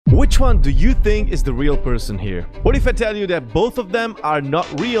Which one do you think is the real person here? What if I tell you that both of them are not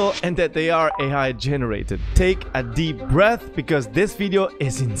real and that they are AI generated? Take a deep breath because this video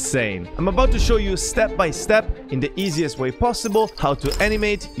is insane. I'm about to show you step by step in the easiest way possible how to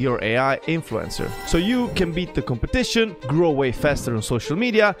animate your AI influencer so you can beat the competition, grow way faster on social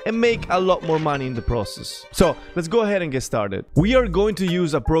media and make a lot more money in the process. So let's go ahead and get started. We are going to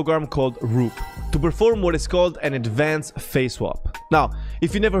use a program called Roop to perform what is called an advanced face swap. Now,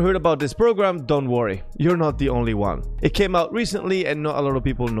 if you never heard about this program, don't worry, you're not the only one. It came out recently and not a lot of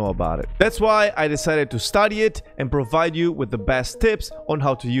people know about it. That's why I decided to study it and provide you with the best tips on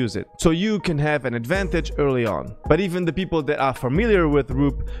how to use it, so you can have an advantage early on. But even the people that are familiar with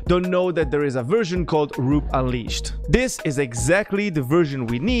Roop don't know that there is a version called Roop Unleashed. This is exactly the version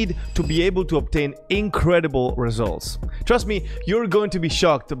we need to be able to obtain incredible results. Trust me, you're going to be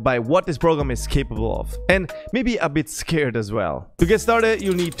shocked by what this program is capable of, and maybe a bit scared as well. To get started,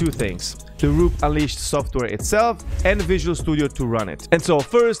 you'll need two things: the Roop Unleashed software itself and Visual Studio to run it. And so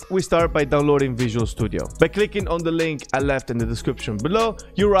first, we start by downloading Visual Studio. By clicking on the link I left in the description below,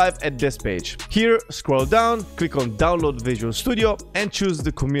 you arrive at this page. Here, scroll down, click on Download Visual Studio and choose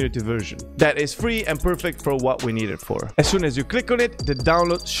the community version. That is free and perfect for what we need it for. As soon as you click on it, the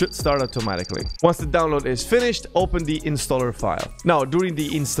download should start automatically. Once the download is finished, open the installer file. Now, during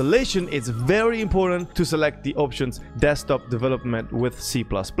the installation, it's very important to select the options Desktop Development with C++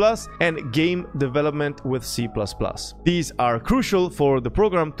 and Game Development with C++. These are crucial for the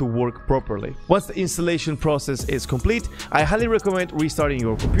program to work properly. Once the installation process is complete, I highly recommend restarting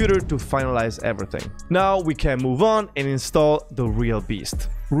your computer to finalize everything. Now we can move on and install the real beast,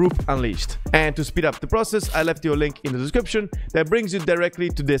 Roop Unleashed. And to speed up the process, I left you a link in the description that brings you directly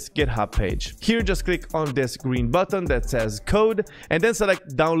to this GitHub page. Here, just click on this green button that says Code and then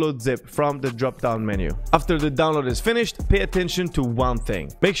select Download Zip from the drop-down menu. After the download is finished, pay attention to one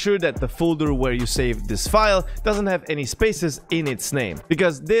thing. Make sure that the folder where you saved this file doesn't have any spaces in its name,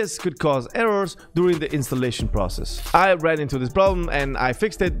 because this could cause errors during the installation process. I ran into this problem and I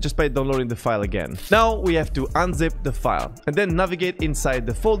fixed it just by downloading the file again. Now we have to unzip the file and then navigate inside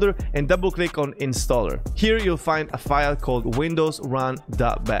the folder and double click on installer. Here you'll find a file called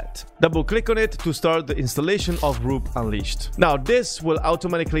windowsrun.bat. Double click on it to start the installation of Roop Unleashed. Now this will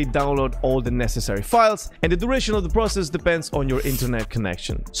automatically download all the necessary files, and the duration of the process depends on your internet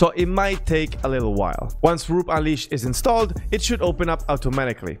connection, so it might take a little while. Once Roop Unleashed is installed, it should open up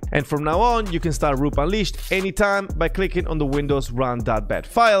automatically, and from now on you can start Roop Unleashed anytime by clicking on the windowsrun.bat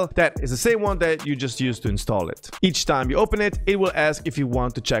file. That is the same one that you just used to install it. Each time you open it, it will ask if you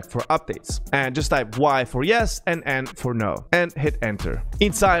want to check for updates, and just type Y for yes and N for no and hit enter.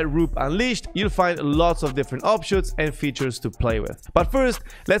 Inside Roop Unleashed, you'll find lots of different options and features to play with, but first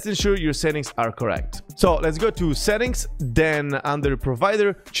let's ensure your settings are correct. So let's go to settings, then under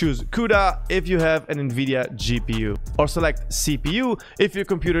provider choose CUDA if you have an NVIDIA GPU, or select CPU if your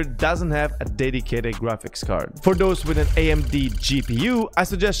computer doesn't have a dedicated graphics card. For those with an AMD GPU, I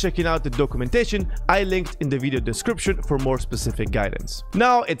suggest checking out the documentation I linked in the video description for more specific guidance.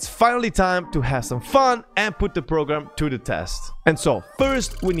 Now it's finally time to have some fun and put the program to the test. And so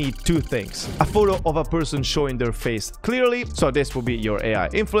first we need two things: a photo of a person showing their face clearly, so this will be your AI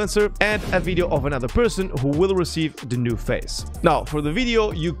influencer, and a video of another person who will receive the new face. Now for the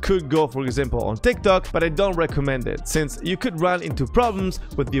video, you could go for example on TikTok, but I don't recommend it since you could run into problems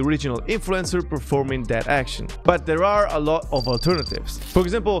with the original influencer performing that action. But there are a lot of alternatives. For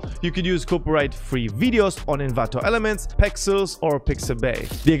example, you could use copyright-free videos on Envato Elements, Pexels or Pixabay.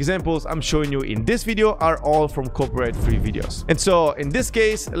 The examples I'm showing you in this video are all from copyright-free videos. And so in this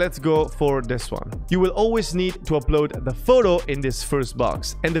case, let's go for this one. You will always need to upload the photo in this first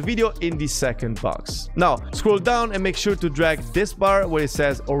box and the video in the second box. Now scroll down and make sure to drag this bar where it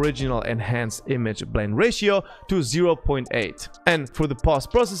says original enhanced image blend ratio to 0.8. And for the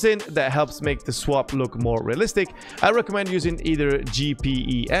post-processing that helps make the swap look more realistic, I recommend using either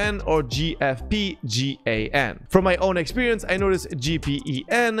GPEN or GFPGAN. From my own experience, I noticed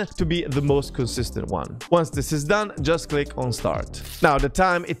GPEN to be the most consistent one. Once this is done, just click on start. Now the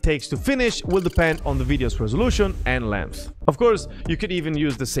time it takes to finish will depend on the video's resolution and length. Of course, you could even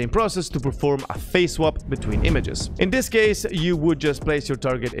use the same process to perform a face swap between images. In this case, you would just place your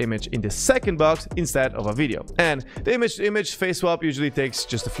target image in the second box instead of a video, and the image-to-image face swap usually takes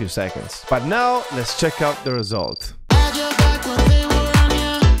just a few seconds. But now let's check out the result.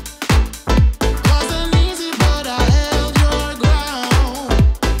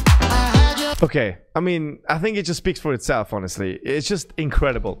 Okay, I mean, I think it just speaks for itself, honestly. It's just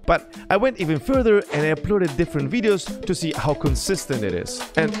incredible. But I went even further and I uploaded different videos to see how consistent it is.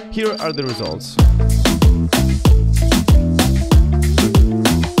 And here are the results.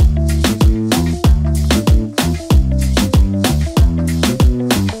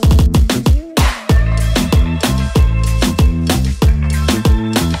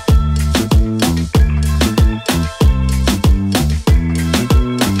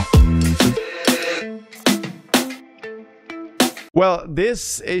 Well,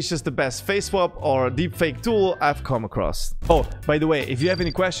 this is just the best face swap or deepfake tool I've come across. Oh, by the way, if you have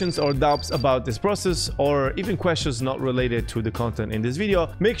any questions or doubts about this process, or even questions not related to the content in this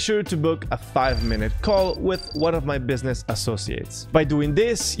video, make sure to book a 5-minute call with one of my business associates. By doing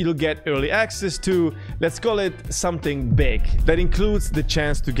this, you'll get early access to, let's call it, something big. That includes the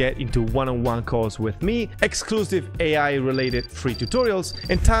chance to get into one-on-one calls with me, exclusive AI-related free tutorials,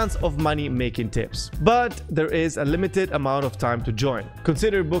 and tons of money-making tips. But there is a limited amount of time to join.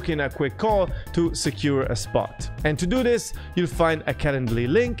 Consider booking a quick call to secure a spot. And to do this, you'll find a Calendly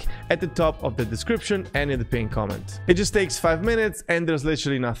link at the top of the description and in the pinned comment. It just takes 5 minutes and there's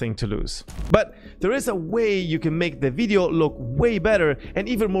literally nothing to lose. But there is a way you can make the video look way better and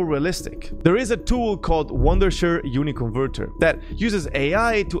even more realistic. There is a tool called Wondershare Uniconverter that uses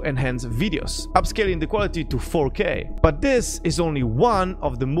AI to enhance videos, upscaling the quality to 4K. But this is only one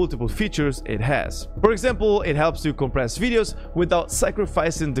of the multiple features it has. For example, it helps you compress videos without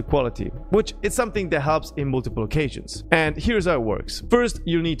sacrificing the quality, which is something that helps in multiple occasions. And here's how it works. First,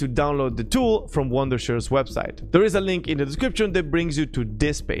 you'll need to download the tool from Wondershare's website. There is a link in the description that brings you to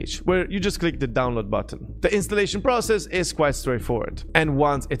this page, where you just click the download button. The installation process is quite straightforward, and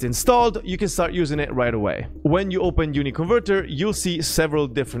once it's installed, you can start using it right away. When you open Uniconverter, you'll see several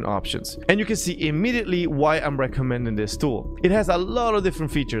different options, and you can see immediately why I'm recommending this tool. It has a lot of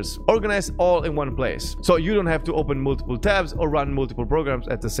different features, organized all in one place, so you don't have to open multiple tabs or run multiple programs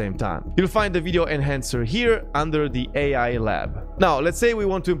at the same time. You'll find the video enhancer here under the AI lab. Now, let's say we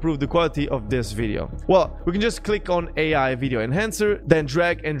want to improve the quality of this video. Well, we can just click on AI video enhancer, then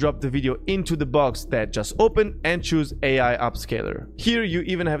drag and drop the video into the box that just opened and choose AI upscaler. Here you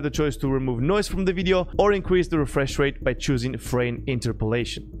even have the choice to remove noise from the video or increase the refresh rate by choosing frame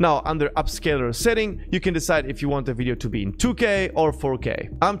interpolation. Now, under upscaler setting, you can decide if you want the video to be in 2K or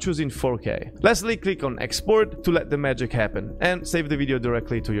 4K. I'm choosing 4K. Lastly, click on export to let the magic happen and save the video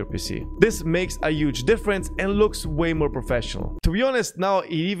directly to your PC. This makes a huge difference and looks way more professional. To be honest, now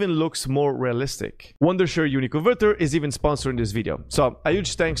it even looks more realistic. Wondershare Uniconverter is even sponsoring this video, so a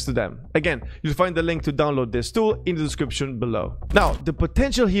huge thanks to them. Again, you'll find the link to download this tool in the description below. Now, the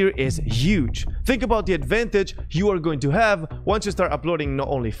potential here is huge. Think about the advantage you are going to have once you start uploading not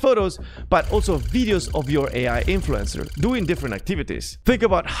only photos, but also videos of your AI influencer doing different activities. Think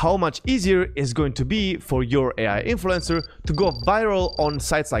about how much easier it's going to be for your AI influencer to go viral on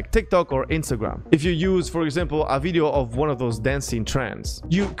sites like TikTok or Instagram. If you use, for example, a video of one of those dancing trends,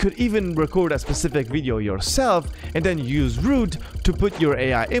 you could even record a specific video yourself and then use Root to put your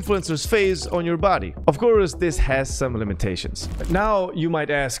AI influencer's face on your body. Of course, this has some limitations. Now you might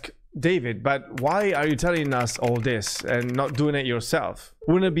ask, David, but why are you telling us all this and not doing it yourself?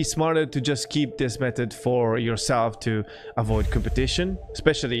 Wouldn't it be smarter to just keep this method for yourself to avoid competition,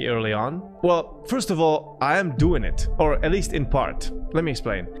 especially early on? Well, first of all, I am doing it, or at least in part. Let me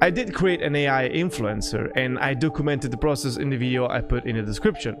explain. I did create an AI influencer and I documented the process in the video I put in the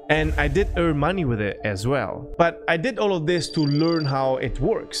description. And I did earn money with it as well. But I did all of this to learn how it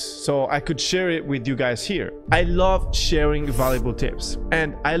works, so I could share it with you guys here. I love sharing valuable tips,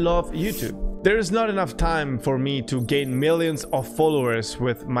 and I love YouTube. There is not enough time for me to gain millions of followers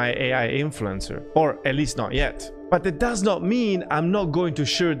with my AI influencer, or at least not yet. But that does not mean I'm not going to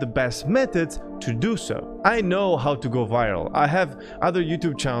share the best methods to do so. I know how to go viral. I have other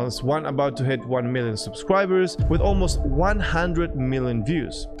YouTube channels, one about to hit 1 million subscribers with almost 100 million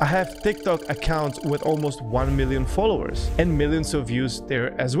views. I have TikTok accounts with almost 1 million followers and millions of views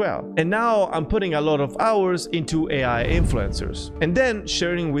there as well. And now I'm putting a lot of hours into AI influencers and then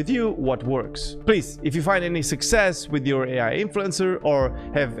sharing with you what works. Please, if you find any success with your AI influencer or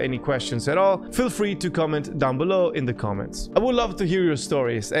have any questions at all, feel free to comment down below in the comments. I would love to hear your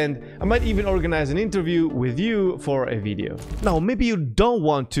stories, and I might even organize an interview with you for a video. Now, maybe you don't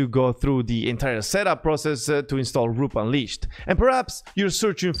want to go through the entire setup process to install Roop Unleashed, and perhaps you're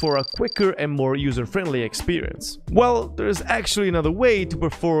searching for a quicker and more user-friendly experience. Well, there's actually another way to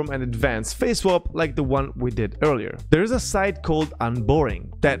perform an advanced face swap like the one we did earlier. There is a site called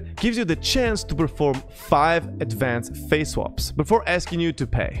Unboring that gives you the chance to perform 5 advanced face swaps before asking you to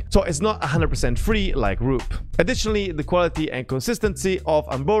pay. So it's not 100% free like Roop. Additionally, the quality and consistency of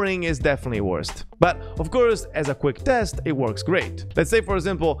Unboring is definitely worst. But of course, as a quick test, it works great. Let's say, for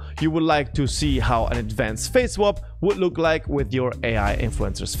example, you would like to see how an advanced face swap would look like with your AI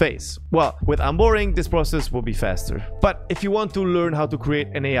influencer's face. Well, with Unboring, this process will be faster. But if you want to learn how to create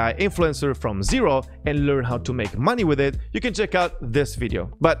an AI influencer from zero and learn how to make money with it, you can check out this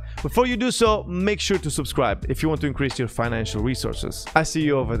video. But before you do so, make sure to subscribe if you want to increase your financial resources. I see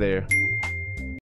you over there.